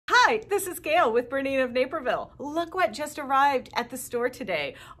Hi, this is Gayle with BERNINA of Naperville. Look what just arrived at the store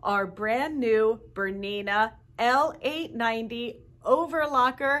today. Our brand new BERNINA L890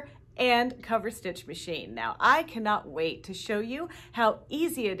 Overlocker and Coverstitch machine. Now, I cannot wait to show you how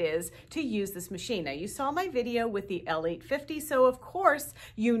easy it is to use this machine. Now, you saw my video with the L850, so of course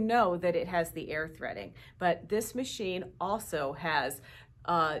you know that it has the air threading, but this machine also has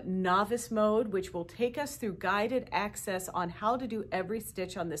novice mode, which will take us through guided access on how to do every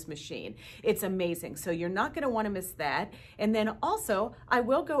stitch on this machine. It's amazing, so you're not going to want to miss that. And then also, I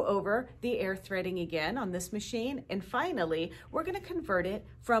will go over the air threading again on this machine, and finally, we're going to convert it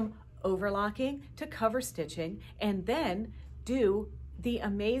from overlocking to cover stitching, and then do the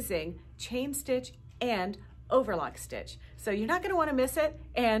amazing chain stitch and overlock stitch. So you're not going to want to miss it,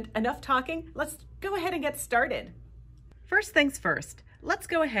 and enough talking, let's go ahead and get started. First things first, let's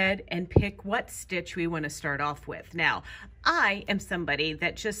go ahead and pick what stitch we want to start off with. Now, I am somebody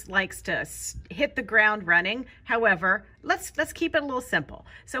that just likes to hit the ground running. However, let's keep it a little simple.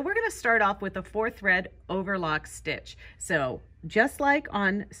 So we're going to start off with a 4-thread overlock stitch. So just like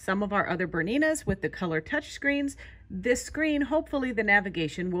on some of our other BERNINAs with the color touch screens, this screen, hopefully the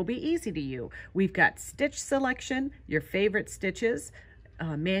navigation will be easy to you. We've got stitch selection, your favorite stitches,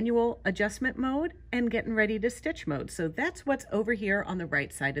 manual adjustment mode, and getting ready to stitch mode. So that's what's over here on the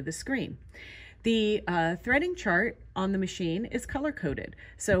right side of the screen. The threading chart on the machine is color coded.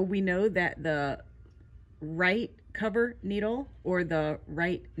 So we know that the right cover needle or the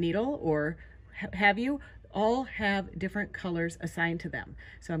right needle or have you all have different colors assigned to them.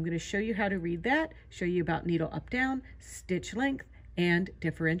 So I'm going to show you how to read that, show you about needle up down, stitch length, and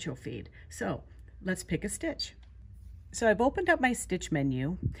differential feed. So let's pick a stitch. So I've opened up my stitch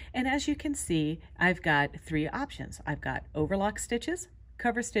menu, and as you can see, I've got 3 options. I've got overlock stitches,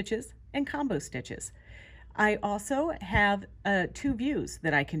 cover stitches, and combo stitches. I also have 2 views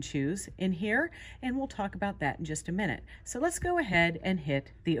that I can choose in here, and we'll talk about that in just a minute. So let's go ahead and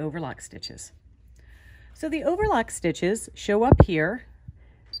hit the overlock stitches. So the overlock stitches show up here.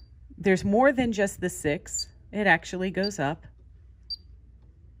 There's more than just the 6. It actually goes up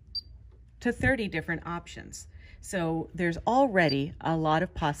to 30 different options. So there's already a lot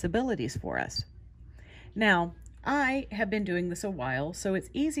of possibilities for us. Now, I have been doing this a while, so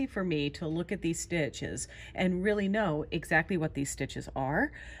it's easy for me to look at these stitches and really know exactly what these stitches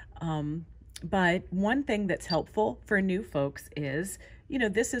are. But one thing that's helpful for new folks is, you know,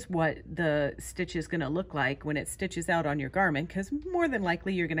 this is what the stitch is going to look like when it stitches out on your garment, because more than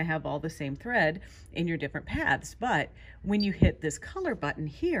likely you're going to have all the same thread in your different paths. But when you hit this color button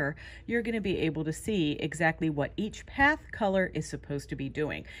here, you're going to be able to see exactly what each path color is supposed to be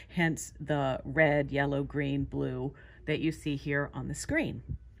doing, hence the red, yellow, green, blue that you see here on the screen.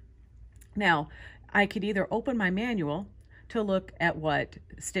 Now, I could either open my manual to look at what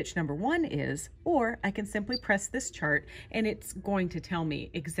stitch number 1 is, or I can simply press this chart and it's going to tell me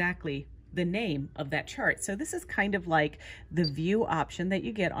exactly the name of that chart. So this is kind of like the view option that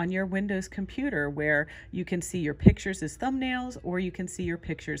you get on your Windows computer, where you can see your pictures as thumbnails, or you can see your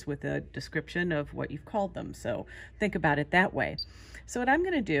pictures with a description of what you've called them. So think about it that way. So what I'm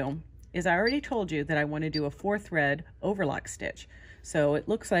going to do is, I already told you that I want to do a 4-thread overlock stitch. So it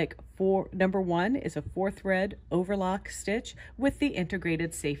looks like number 1 is a 4-thread overlock stitch with the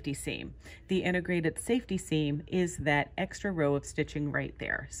integrated safety seam. The integrated safety seam is that extra row of stitching right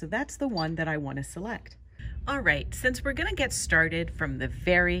there. So that's the one that I want to select. All right, since we're going to get started from the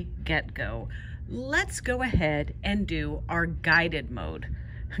very get-go, let's go ahead and do our guided mode.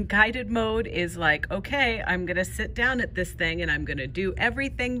 Guided mode is like, okay, I'm going to sit down at this thing and I'm going to do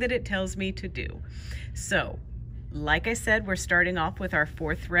everything that it tells me to do. So, like I said, we're starting off with our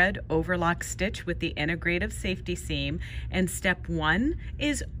 4-thread overlock stitch with the integrative safety seam, and step 1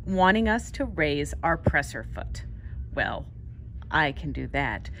 is wanting us to raise our presser foot. Well, I can do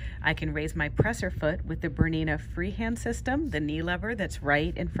that. I can raise my presser foot with the BERNINA freehand system, the knee lever that's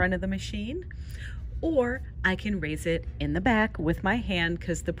right in front of the machine, or I can raise it in the back with my hand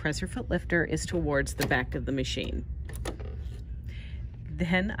because the presser foot lifter is towards the back of the machine.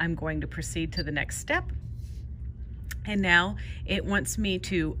 Then I'm going to proceed to the next step. And now it wants me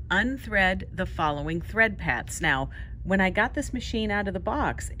to unthread the following thread paths. Now, when I got this machine out of the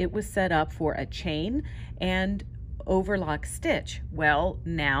box, it was set up for a chain and overlock stitch. Well,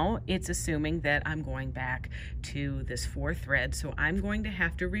 now it's assuming that I'm going back to this 4-thread, so I'm going to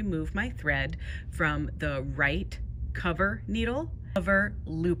have to remove my thread from the right cover needle, cover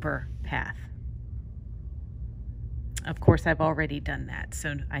looper path. Of course, I've already done that,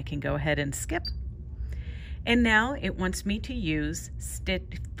 so I can go ahead and skip. And now it wants me to use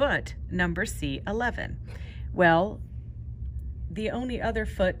stitch foot number C11. Well, the only other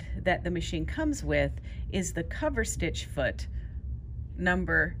foot that the machine comes with is the cover stitch foot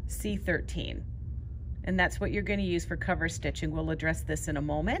number C13. And that's what you're going to use for cover stitching. We'll address this in a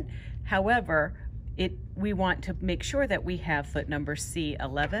moment. However, we want to make sure that we have foot number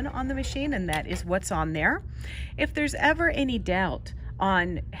C11 on the machine, and that is what's on there. If there's ever any doubt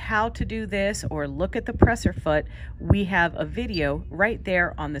on how to do this or look at the presser foot, we have a video right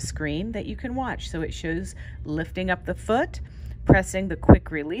there on the screen that you can watch. So it shows lifting up the foot, pressing the quick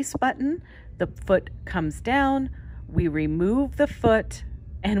release button, the foot comes down, we remove the foot,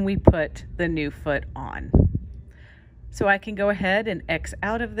 and we put the new foot on. So I can go ahead and X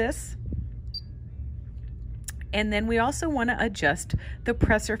out of this. And then we also want to adjust the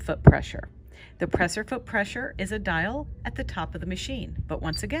presser foot pressure. The presser foot pressure is a dial at the top of the machine. But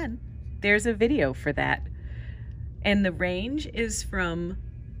once again, there's a video for that. And the range is from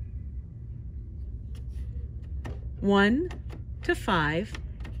 1 to 5,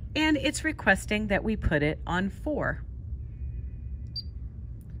 and it's requesting that we put it on 4.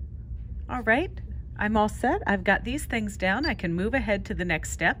 All right, I'm all set. I've got these things down. I can move ahead to the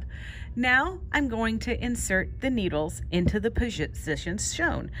next step. Now I'm going to insert the needles into the positions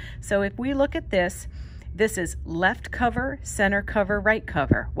shown. So if we look at this, this is left cover, center cover, right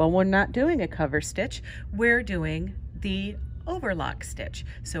cover. Well, we're not doing a cover stitch. We're doing the overlock stitch.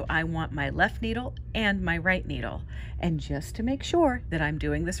 So I want my left needle and my right needle. And just to make sure that I'm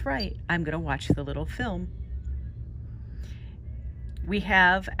doing this right, I'm going to watch the little film. We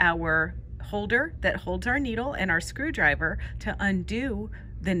have our holder that holds our needle and our screwdriver to undo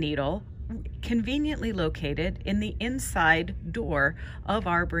the needle, conveniently located in the inside door of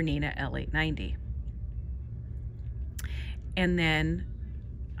our BERNINA L890. And then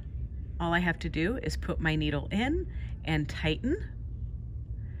all I have to do is put my needle in and tighten.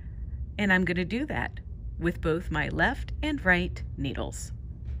 And I'm going to do that with both my left and right needles.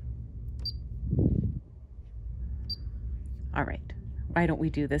 All right, why don't we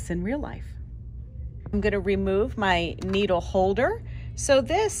do this in real life? I'm going to remove my needle holder. So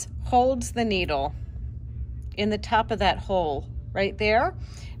this holds the needle in the top of that hole right there,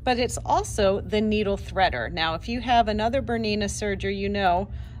 but it's also the needle threader. Now, if you have another BERNINA serger, you know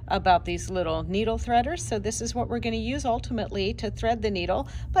about these little needle threaders. So this is what we're going to use ultimately to thread the needle.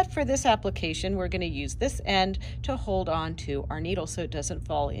 But for this application, we're going to use this end to hold on to our needle so it doesn't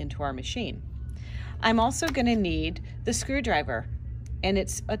fall into our machine. I'm also going to need the screwdriver, and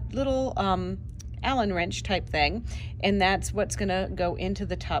it's a little Allen wrench type thing, and that's what's going to go into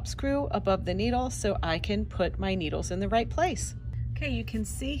the top screw above the needle so I can put my needles in the right place. Okay, you can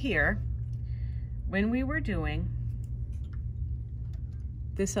see here when we were doing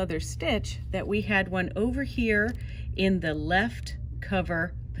this other stitch that we had one over here in the left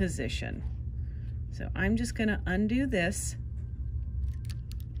cover position. So I'm just going to undo this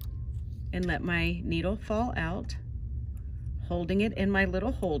and let my needle fall out, holding it in my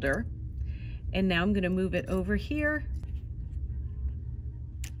little holder. And now I'm going to move it over here.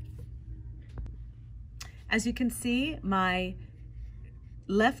 As you can see, my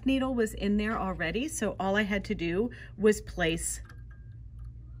left needle was in there already, so all I had to do was place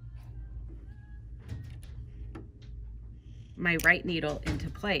my right needle into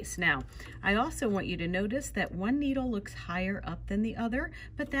place. Now, I also want you to notice that one needle looks higher up than the other,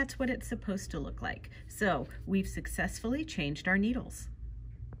 but that's what it's supposed to look like. So we've successfully changed our needles.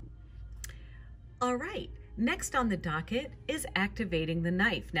 All right, next on the docket is activating the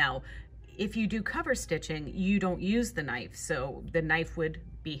knife. Now, if you do cover stitching, you don't use the knife, so the knife would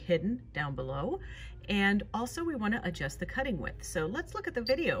be hidden down below. And also we want to adjust the cutting width. So let's look at the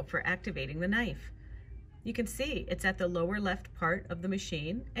video for activating the knife. You can see it's at the lower left part of the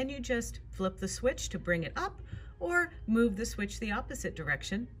machine, and you just flip the switch to bring it up or move the switch the opposite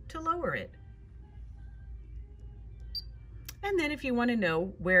direction to lower it. And then if you want to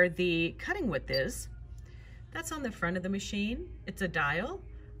know where the cutting width is, that's on the front of the machine. It's a dial.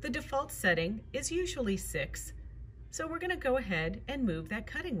 The default setting is usually 6. So we're going to go ahead and move that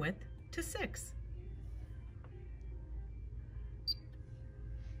cutting width to 6.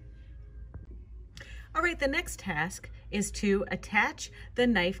 All right, the next task is to attach the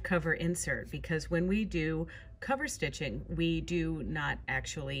knife cover insert, because when we do cover stitching, we do not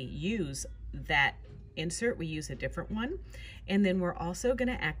actually use that insert, we use a different one. And then we're also going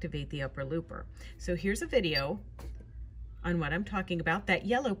to activate the upper looper. So here's a video on what I'm talking about. That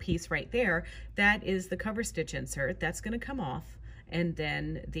yellow piece right there, that is the cover stitch insert. That's going to come off, and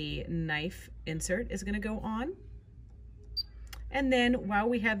then the knife insert is going to go on. And then while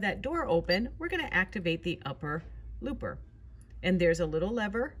we have that door open, we're going to activate the upper looper. And there's a little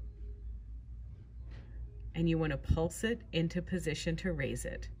lever and you want to pulse it into position to raise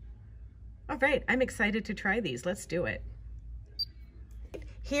it. All right, I'm excited to try these. Let's do it.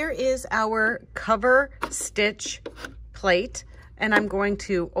 Here is our cover stitch plate, and I'm going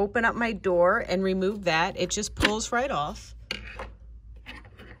to open up my door and remove that. It just pulls right off.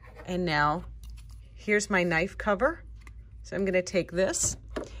 And now here's my knife cover. So I'm going to take this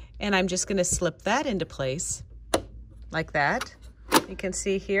and I'm just going to slip that into place like that. You can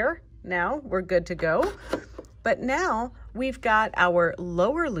see here, now we're good to go. But now we've got our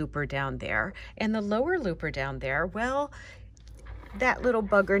lower looper down there, and the lower looper down there, well, that little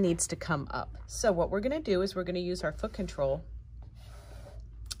bugger needs to come up. So what we're going to do is we're going to use our foot control.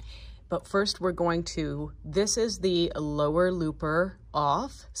 But first we're going to, this is the lower looper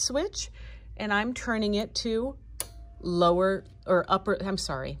off switch, and I'm turning it to lower or upper, I'm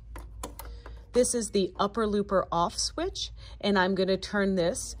sorry. This is the upper looper off switch, and I'm going to turn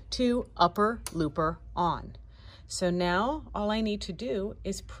this to upper looper on. So now all I need to do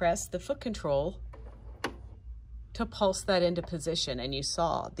is press the foot control to pulse that into position, and you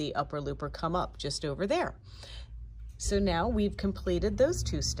saw the upper looper come up just over there. So now we've completed those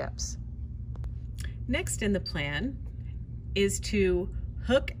two steps. Next in the plan is to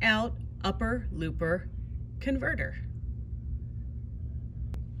hook out upper looper converter.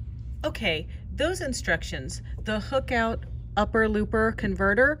 Okay, those instructions, the hook out upper looper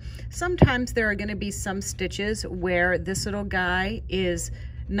converter, sometimes there are going to be some stitches where this little guy is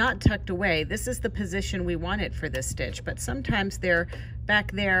not tucked away. This is the position we want it for this stitch, but sometimes they're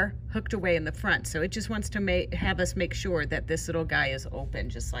back there hooked away in the front. So it just wants to have us make sure that this little guy is open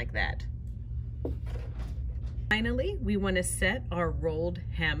just like that. Finally, we want to set our rolled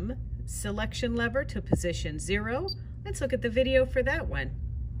hem selection lever to position 0. Let's look at the video for that one.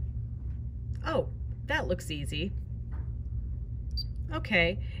 Oh, that looks easy.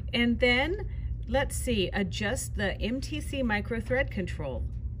 Okay, and then let's see, adjust the MTC micro thread control.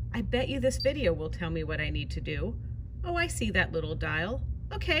 I bet you this video will tell me what I need to do. Oh, I see that little dial.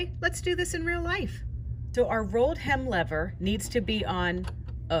 Okay, let's do this in real life. So our rolled hem lever needs to be on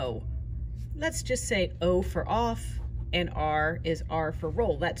O. Let's just say O for off, and R is R for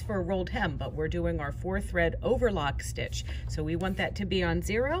roll. That's for a rolled hem, but we're doing our 4-thread overlock stitch. So we want that to be on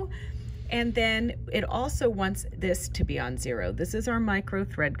 0. And then it also wants this to be on 0. This is our micro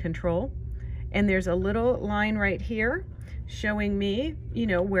thread control. And there's a little line right here showing me, you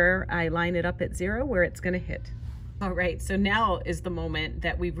know, where I line it up at 0, where it's going to hit. All right, so now is the moment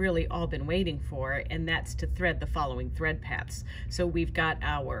that we've really all been waiting for, and that's to thread the following thread paths. So we've got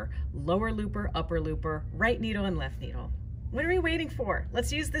our lower looper, upper looper, right needle, and left needle. What are we waiting for?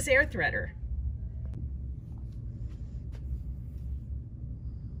 Let's use this air threader.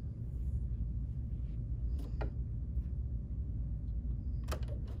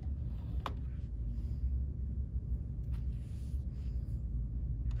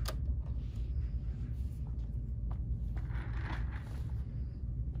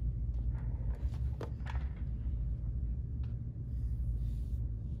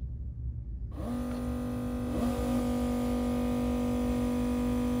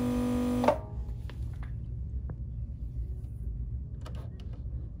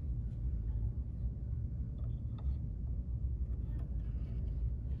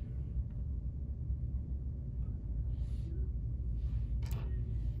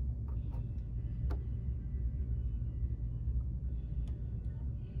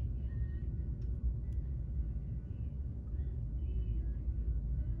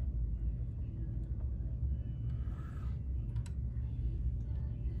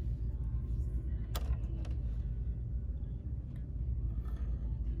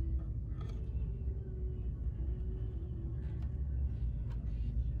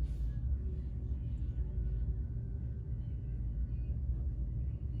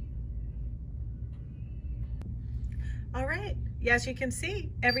 All right, as you can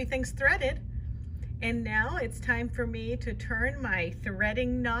see, everything's threaded. And now it's time for me to turn my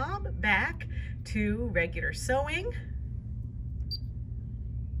threading knob back to regular sewing.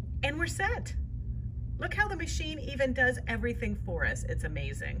 And we're set. Look how the machine even does everything for us. It's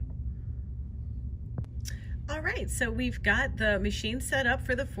amazing. All right, so we've got the machine set up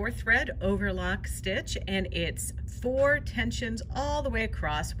for the 4-thread overlock stitch, and it's 4 tensions all the way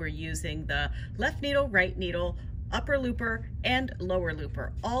across. We're using the left needle, right needle, upper looper, and lower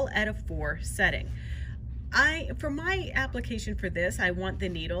looper, all at a 4 setting. For my application for this, I want the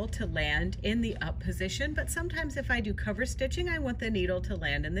needle to land in the up position, but sometimes if I do cover stitching, I want the needle to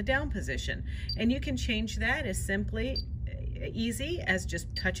land in the down position. And you can change that as simply easy as just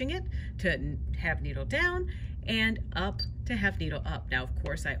touching it to have needle down and up to half needle up. Now, of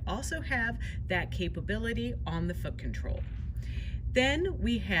course, I also have that capability on the foot control. Then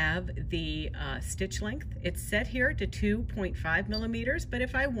we have the stitch length. It's set here to 2.5 millimeters, but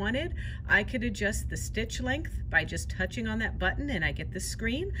if I wanted, I could adjust the stitch length by just touching on that button and I get the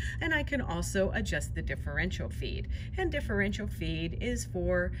screen, and I can also adjust the differential feed. And differential feed is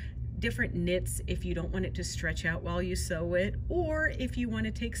for different knits if you don't want it to stretch out while you sew it, or if you want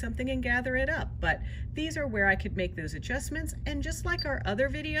to take something and gather it up. But these are where I could make those adjustments, and just like our other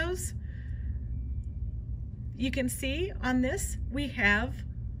videos, you can see on this, we have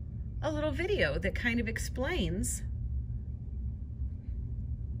a little video that kind of explains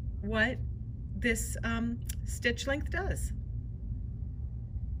what this stitch length does.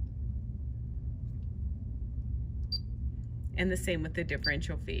 And the same with the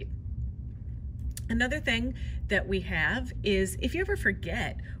differential feed. Another thing that we have is if you ever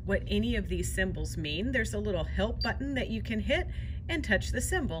forget what any of these symbols mean, there's a little help button that you can hit and touch the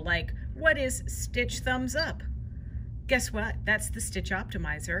symbol, like what is stitch thumbs up? Guess what? That's the Stitch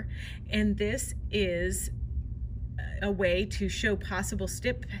Optimizer, and this is a way to show possible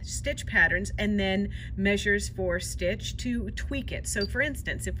stitch patterns and then measures for stitch to tweak it. So for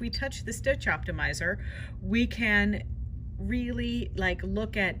instance, if we touch the Stitch Optimizer, we can really like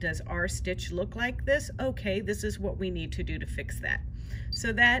look at, does our stitch look like this? Okay, this is what we need to do to fix that.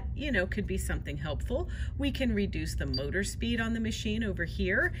 So that, you know, could be something helpful. We can reduce the motor speed on the machine over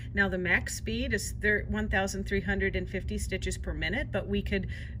here. Now the max speed is 1,350 stitches per minute, but we could,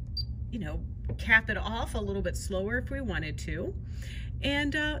 you know, cap it off a little bit slower if we wanted to.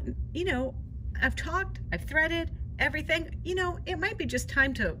 And, you know, I've talked, I've threaded, everything. You know, it might be just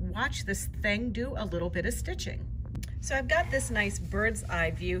time to watch this thing do a little bit of stitching. So I've got this nice bird's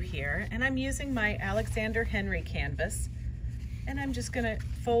eye view here, and I'm using my Alexander Henry canvas. And I'm just gonna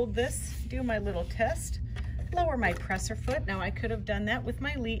fold this, do my little test, lower my presser foot. Now I could have done that with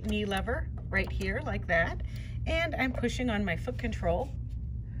my knee lever right here like that. And I'm pushing on my foot control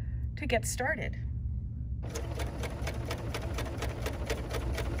to get started.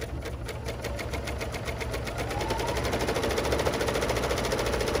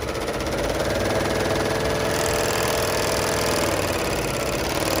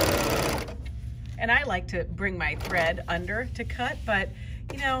 And I like to bring my thread under to cut, but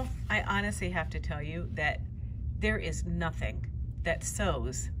you know, I honestly have to tell you that there is nothing that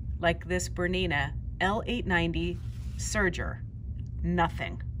sews like this BERNINA L890 serger.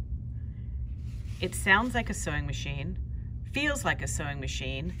 Nothing. It sounds like a sewing machine, feels like a sewing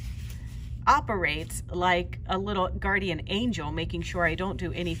machine, operates like a little guardian angel, making sure I don't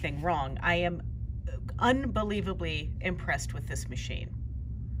do anything wrong. I am unbelievably impressed with this machine.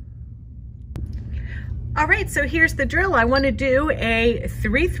 All right, so here's the drill. I want to do a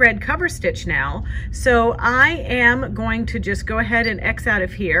 3-thread cover stitch now. So I am going to just go ahead and X out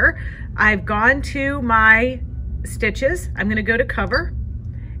of here. I've gone to my stitches. I'm going to go to cover,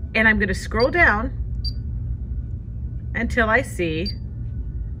 and I'm going to scroll down until I see,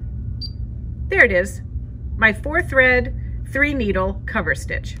 there it is, my 4-thread, 3-needle cover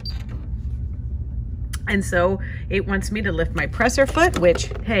stitch. And so it wants me to lift my presser foot, which,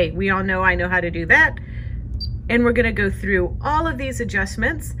 hey, we all know I know how to do that. And we're gonna go through all of these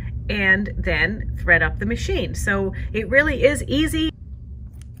adjustments and then thread up the machine. So it really is easy.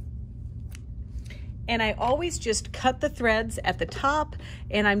 And I always just cut the threads at the top,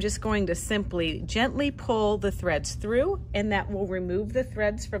 and I'm just going to simply gently pull the threads through, and that will remove the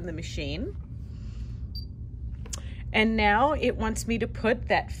threads from the machine. And now it wants me to put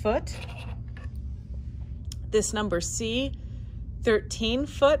that foot, this number C13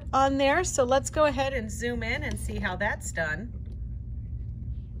 foot on there. So let's go ahead and zoom in and see how that's done.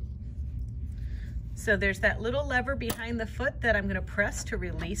 So there's that little lever behind the foot that I'm gonna press to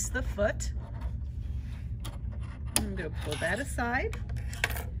release the foot. I'm gonna pull that aside.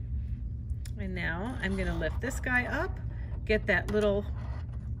 And now I'm gonna lift this guy up, get that little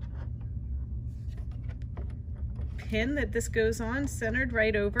pin that this goes on centered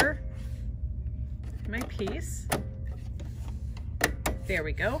right over my piece. There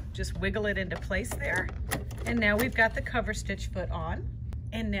we go, just wiggle it into place there. And now we've got the cover stitch foot on.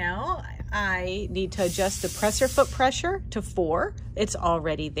 And now I need to adjust the presser foot pressure to 4. It's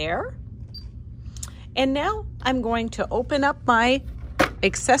already there. And now I'm going to open up my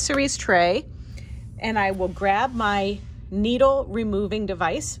accessories tray, and I will grab my needle removing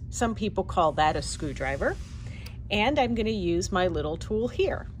device. Some people call that a screwdriver. And I'm going to use my little tool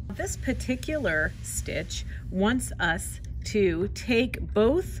here. This particular stitch wants us to take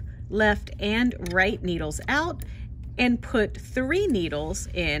both left and right needles out and put 3 needles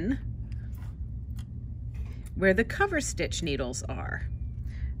in where the cover stitch needles are.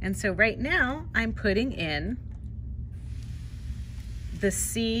 And so right now I'm putting in the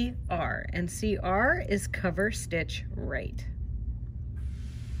CR, and CR is cover stitch right.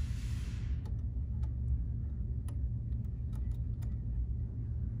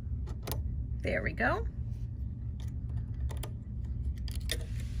 There we go.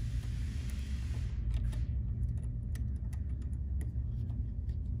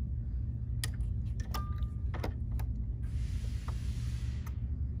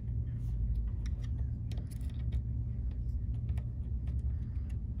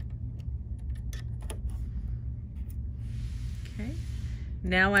 Okay,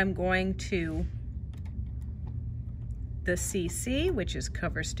 now I'm going to the CC, which is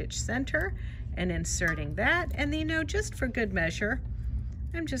cover stitch center, and inserting that. And you know, just for good measure,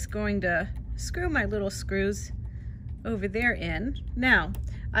 I'm just going to screw my little screws over there in. Now,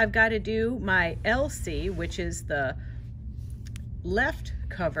 I've got to do my LC, which is the left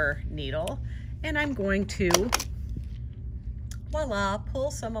cover needle, and I'm going to, voila,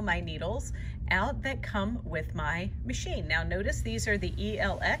 pull some of my needles out that come with my machine. Now notice these are the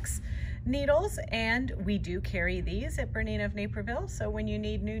ELX needles, and we do carry these at Bernina of Naperville, so when you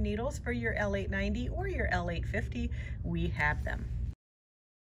need new needles for your L890 or your L850, we have them.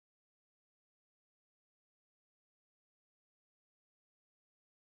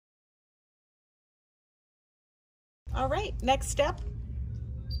 All right, next step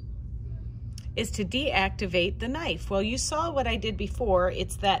is to deactivate the knife. Well, you saw what I did before.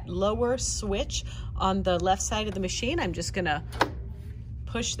 It's that lower switch on the left side of the machine. I'm just gonna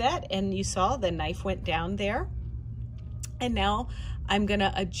push that, and you saw the knife went down there. And now I'm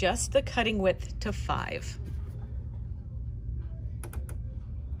gonna adjust the cutting width to 5.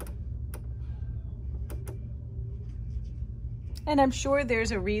 And I'm sure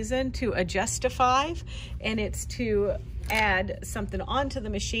there's a reason to adjust to 5, and it's to add something onto the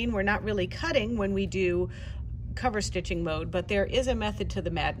machine. We're not really cutting when we do cover stitching mode, but there is a method to the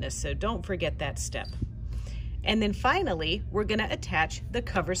madness, so don't forget that step. And then finally, we're gonna attach the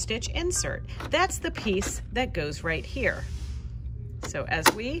cover stitch insert. That's the piece that goes right here. So as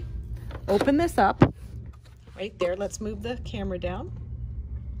we open this up, right there, let's move the camera down.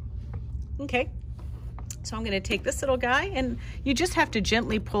 Okay, so I'm gonna take this little guy, and you just have to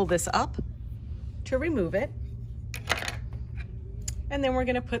gently pull this up to remove it. And then we're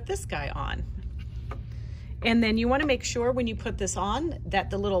gonna put this guy on. And then you wanna make sure when you put this on that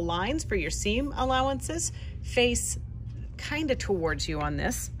the little lines for your seam allowances face kinda towards you on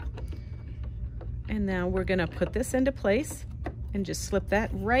this. And now we're gonna put this into place and just slip that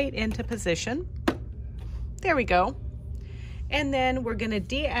right into position. There we go. And then we're gonna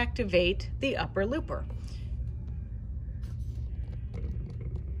deactivate the upper looper.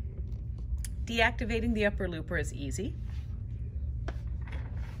 Deactivating the upper looper is easy.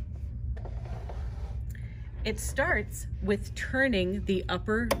 It starts with turning the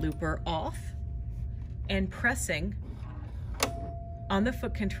upper looper off and pressing on the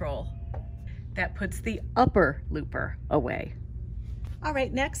foot control. That puts the upper looper away. All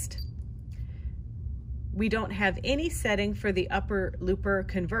right, next, we don't have any setting for the upper looper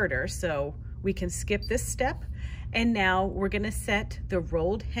converter, so we can skip this step. And now we're gonna set the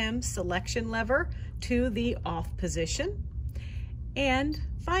rolled hem selection lever to the off position. And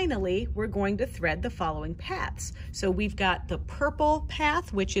finally, we're going to thread the following paths. So we've got the purple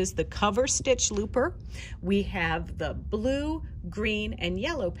path, which is the cover stitch looper. We have the blue, green, and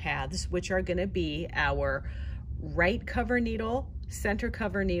yellow paths, which are gonna be our right cover needle, center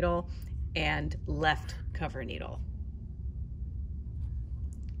cover needle, and left cover needle.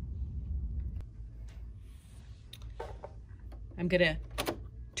 I'm gonna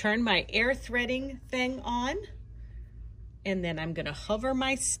turn my air threading thing on, and then I'm gonna hover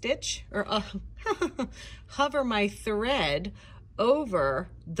my stitch, or hover my thread over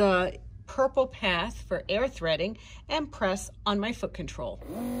the purple path for air threading and press on my foot control.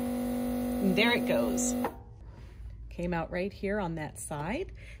 And there it goes. Came out right here on that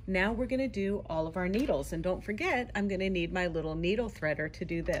side. Now we're gonna do all of our needles, and don't forget, I'm gonna need my little needle threader to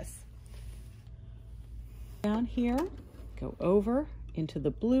do this. Down here, go over into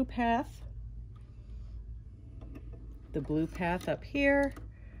the blue path, the blue path up here,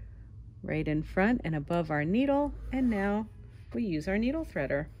 right in front and above our needle, and now we use our needle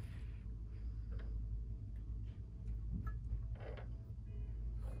threader.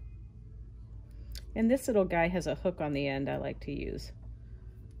 And this little guy has a hook on the end I like to use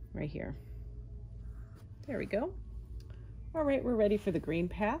right here. There we go. All right, we're ready for the green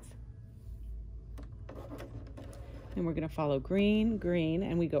path. And we're gonna follow green, green,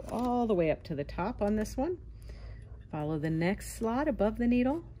 and we go all the way up to the top on this one. Follow the next slot above the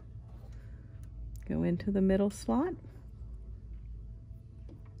needle. Go into the middle slot.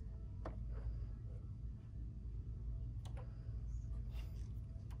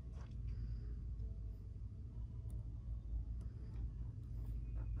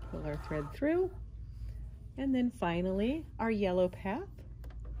 Pull our thread through, and then finally our yellow path,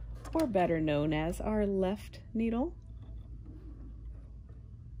 or better known as our left needle.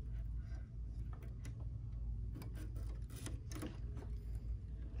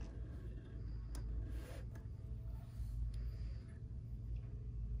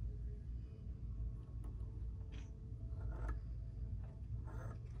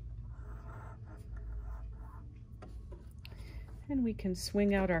 And we can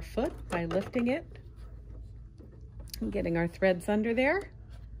swing out our foot by lifting it and getting our threads under there.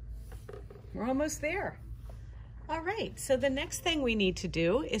 We're almost there. All right, so the next thing we need to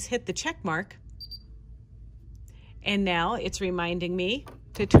do is hit the check mark. And now it's reminding me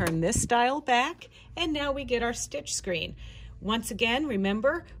to turn this dial back, and now we get our stitch screen. Once again,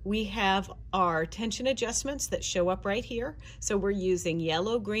 remember, we have our tension adjustments that show up right here. So we're using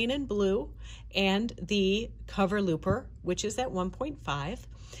yellow, green, and blue, and the cover looper, which is at 1.5.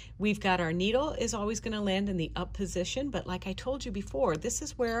 We've got our needle is always going to land in the up position, but like I told you before, this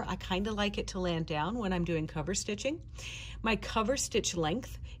is where I kind of like it to land down when I'm doing cover stitching. My cover stitch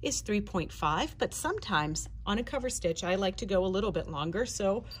length is 3.5, but sometimes on a cover stitch, I like to go a little bit longer.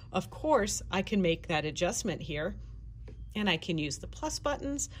 So of course I can make that adjustment here. And I can use the plus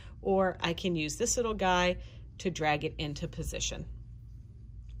buttons, or I can use this little guy to drag it into position.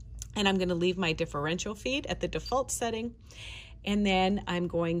 And I'm going to leave my differential feed at the default setting, and then I'm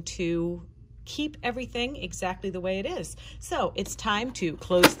going to keep everything exactly the way it is. So it's time to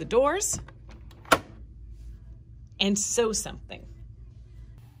close the doors and sew something.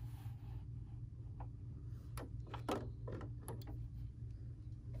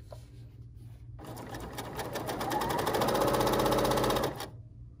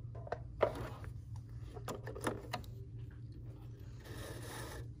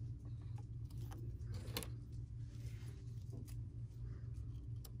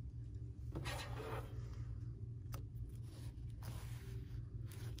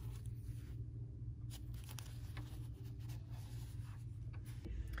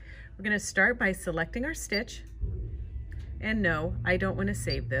 We're going to start by selecting our stitch, and no, I don't want to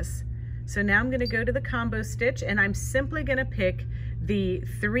save this. So now I'm going to go to the combo stitch, and I'm simply going to pick the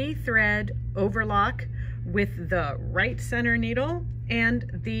 3-thread overlock with the right center needle and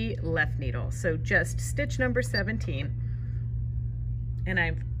the left needle. So just stitch number 17. And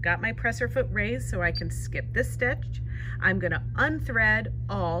I've got my presser foot raised so I can skip this stitch. I'm going to unthread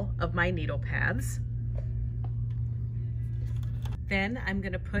all of my needle paths. Then I'm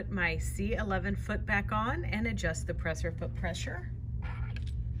going to put my C11 foot back on and adjust the presser foot pressure.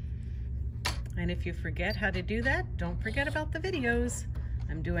 And if you forget how to do that, don't forget about the videos.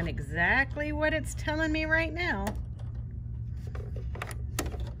 I'm doing exactly what it's telling me right now.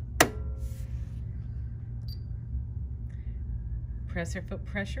 Presser foot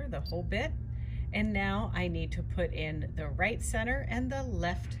pressure, the whole bit. And now I need to put in the right center and the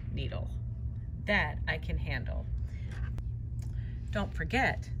left needle. That I can handle. Don't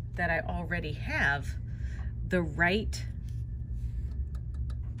forget that I already have the right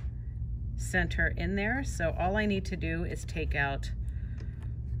center in there, so all I need to do is take out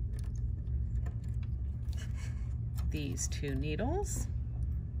these 2 needles,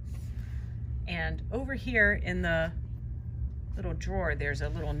 and over here in the little drawer there's a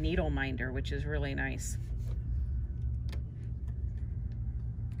little needle minder, which is really nice.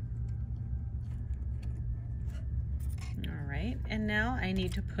 And now I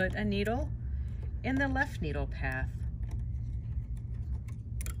need to put a needle in the left needle path.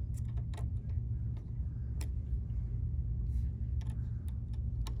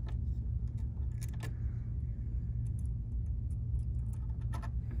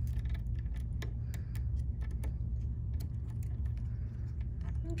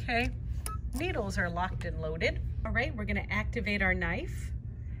 Okay, needles are locked and loaded. All right, we're going to activate our knife,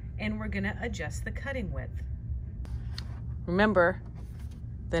 and we're going to adjust the cutting width. Remember,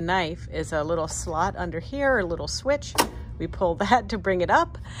 the knife is a little slot under here, a little switch. We pull that to bring it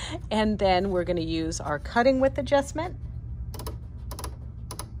up, and then we're going to use our cutting width adjustment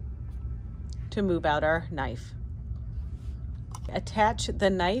to move out our knife. Attach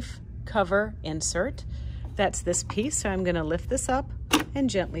the knife cover insert. That's this piece, so I'm going to lift this up and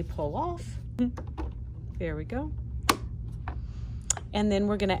gently pull off. There we go. And then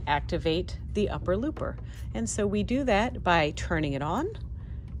we're going to activate the upper looper. And so we do that by turning it on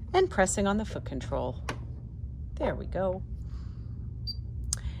and pressing on the foot control. There we go.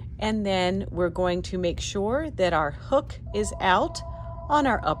 And then we're going to make sure that our hook is out on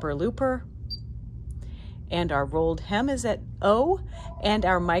our upper looper, and our rolled hem is at O, and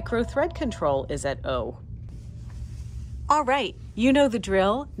our micro thread control is at O. All right, you know the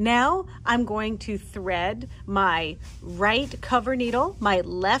drill. Now I'm going to thread my right cover needle, my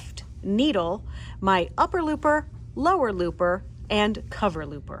left needle, my upper looper, lower looper, and cover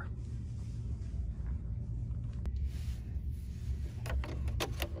looper.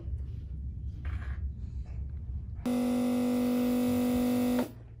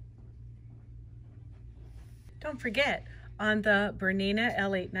 Don't forget, on the BERNINA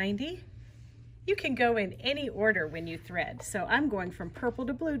L890, you can go in any order when you thread. So I'm going from purple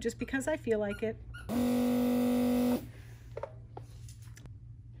to blue just because I feel like it.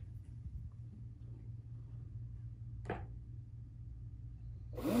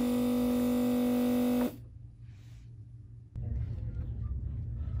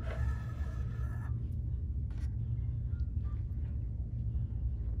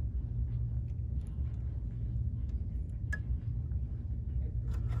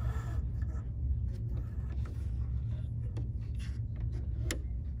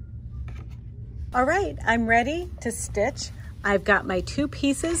 All right, I'm ready to stitch. I've got my 2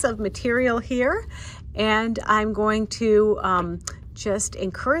 pieces of material here, and I'm going to just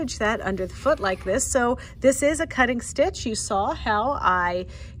encourage that under the foot like this. So this is a cutting stitch. You saw how I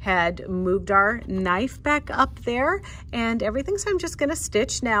had moved our knife back up there and everything. So I'm just gonna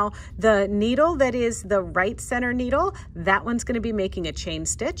stitch. Now the needle that is the right center needle, that one's gonna be making a chain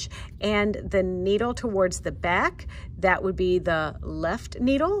stitch, and the needle towards the back, that would be the left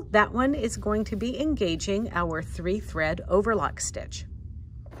needle. That one is going to be engaging our 3-thread overlock stitch.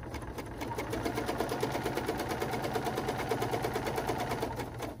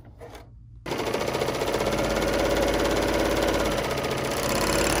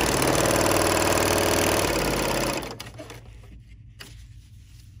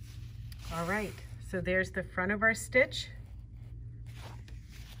 All right, so there's the front of our stitch,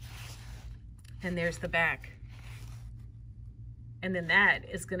 and there's the back. And then that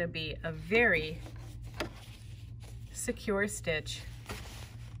is going to be a very secure stitch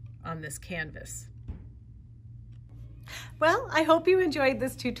on this canvas. Well, I hope you enjoyed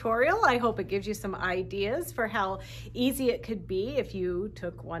this tutorial. I hope it gives you some ideas for how easy it could be if you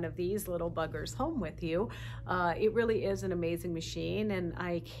took one of these little buggers home with you. It really is an amazing machine, and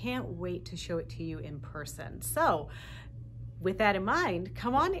I can't wait to show it to you in person. So with that in mind,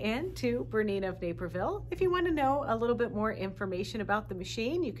 come on in to BERNINA of Naperville. If you want to know a little bit more information about the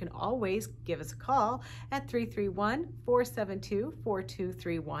machine, you can always give us a call at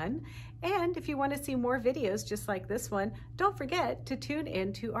 331-472-4231. And if you want to see more videos just like this one, don't forget to tune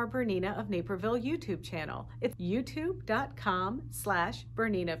in to our BERNINA of Naperville YouTube channel. It's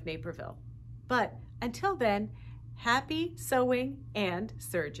youtube.com/BERNINA of Naperville. But until then, happy sewing and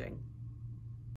serging.